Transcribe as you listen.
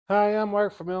Hi, I'm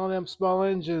Mark from L&M Small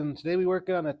Engine. Today we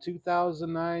working on a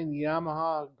 2009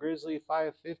 Yamaha Grizzly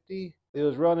 550. It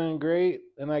was running great,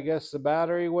 and I guess the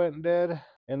battery went dead.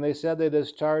 And they said they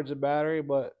discharged the battery,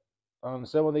 but on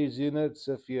some of these units,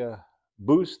 if you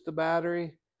boost the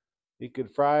battery, you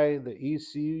could fry the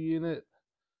ECU unit.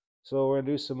 So we're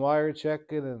gonna do some wire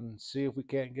checking and see if we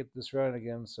can't get this running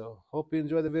again. So hope you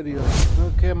enjoy the video.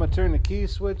 Okay, I'm gonna turn the key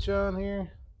switch on here.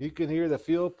 You can hear the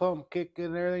fuel pump kicking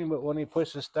and everything, but when you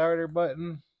push the starter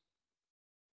button,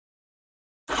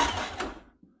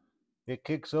 it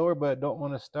kicks over, but I don't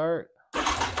want to start.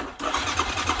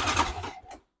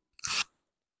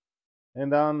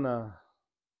 And on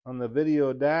the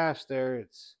video dash there,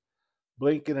 it's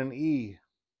blinking an E.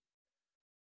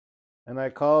 And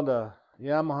I called a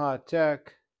Yamaha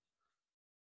tech,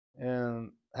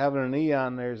 and having an E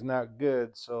on there is not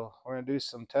good. So we're gonna do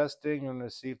some testing and to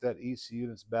see if that ECU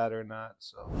unit's bad or not.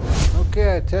 So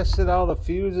okay, I tested all the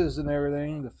fuses and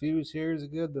everything. The fuse here is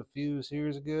good. The fuse here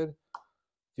is good.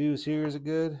 Fuse here is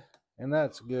good, and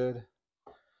that's good.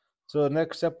 So the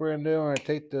next step we're gonna do, I'm gonna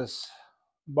take this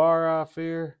bar off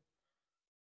here,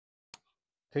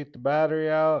 take the battery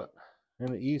out, and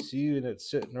the ECU that's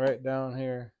sitting right down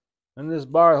here. And this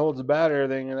bar holds the battery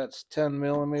thing, and that's 10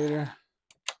 millimeter.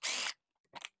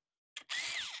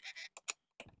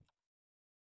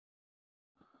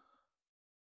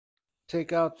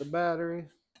 Take out the battery.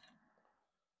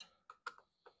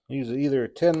 Use either a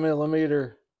 10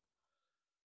 millimeter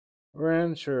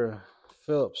wrench or a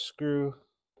Phillips screw.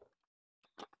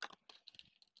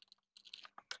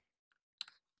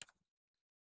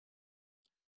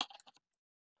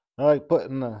 I like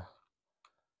putting the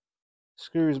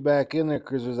screws back in there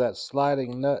because there's that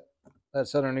sliding nut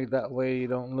that's underneath, that way you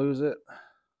don't lose it.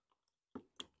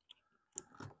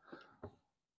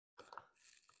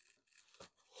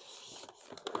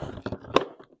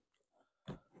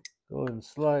 Go ahead and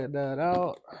slide that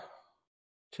out.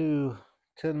 Two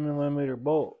 10 millimeter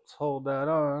bolts hold that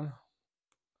on.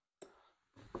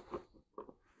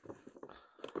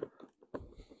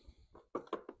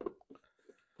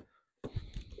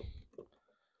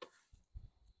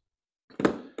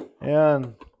 And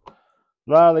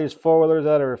a lot of these four-wheelers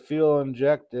that are fuel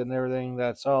injected and everything,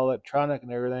 that's all electronic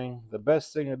and everything, the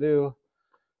best thing to do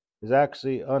is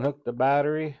actually unhook the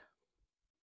battery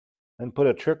and put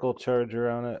a trickle charger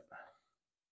on it.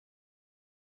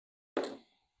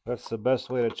 That's the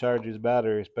best way to charge these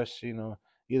batteries, especially,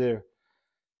 either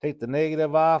take the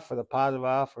negative off or the positive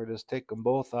off, or just take them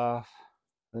both off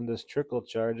and just trickle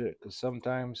charge it, because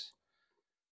sometimes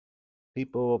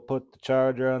people will put the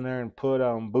charger on there and put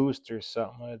on boost or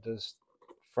something. It just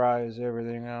fries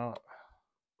everything out.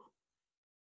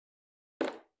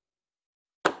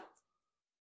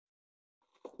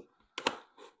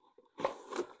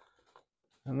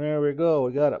 And there we go.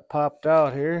 We got it popped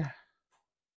out here.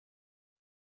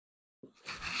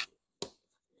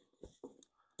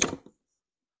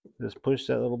 Just push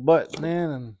that little button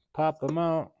in and pop them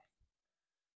out.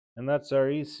 And that's our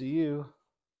ECU.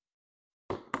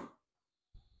 And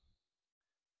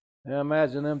I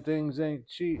imagine them things ain't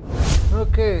cheap.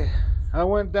 Okay, I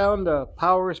went down to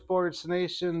Power Sports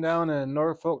Nation down in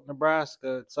Norfolk,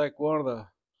 Nebraska. It's like one of the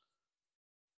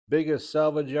biggest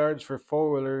salvage yards for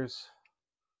four-wheelers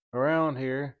around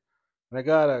here. And I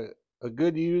got a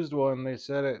good used one. They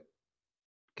said it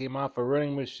came off a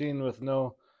running machine with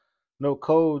no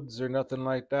codes or nothing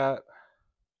like that.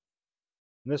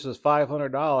 And this was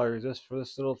 $500 just for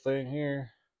this little thing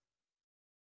here.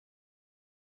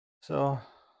 So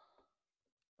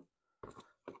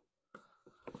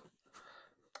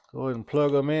go ahead and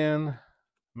plug them in.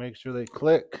 Make sure they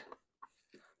click.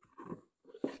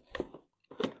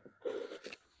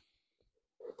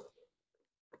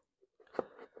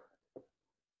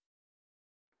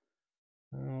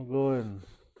 And we'll go ahead and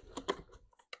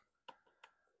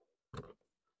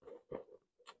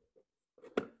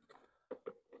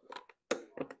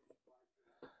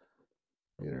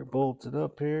get her bolted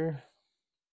up here.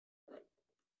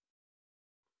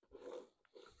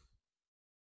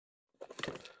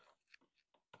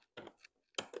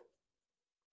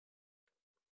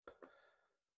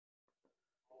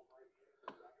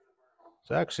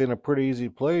 It's actually in a pretty easy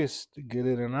place to get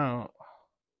in and out.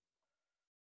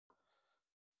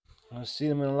 I see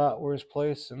them in a lot worse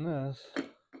place than this.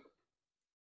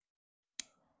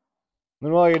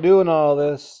 Then while you're doing all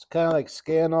this, kind of like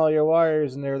scan all your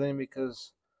wires and everything,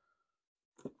 because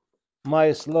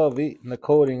mice love eating the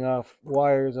coating off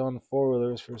wires on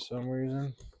four-wheelers for some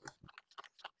reason.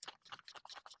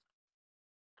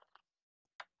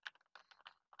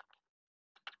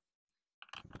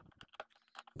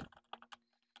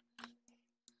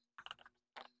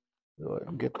 Go ahead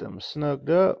and get them snugged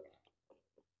up.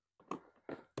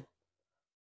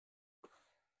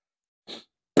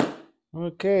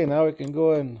 Okay, now we can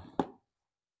go ahead and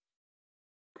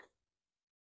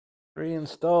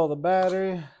reinstall the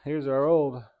battery. Here's our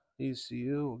old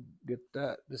ECU. We'll get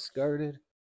that discarded.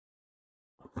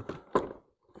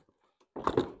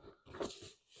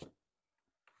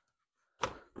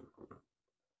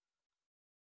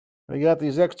 We got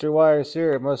these extra wires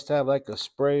here. It must have like a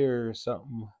sprayer or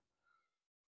something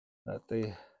that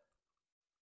they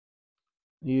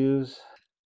use.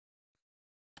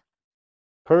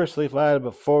 Personally, if I had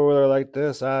a four-wheeler like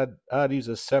this, I'd use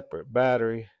a separate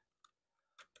battery.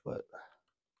 But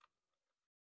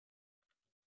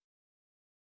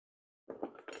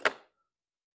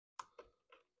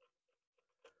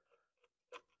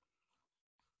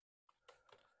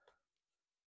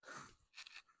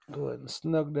go ahead and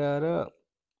snug that up.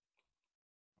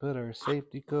 Put our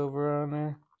safety cover on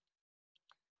there.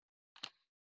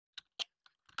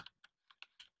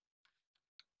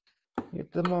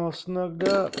 Get them all snugged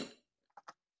up.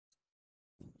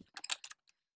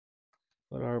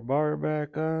 Put our bar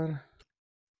back on.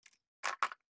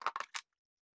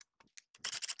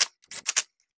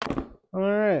 All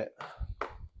right.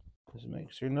 Just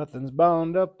make sure nothing's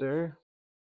bound up there.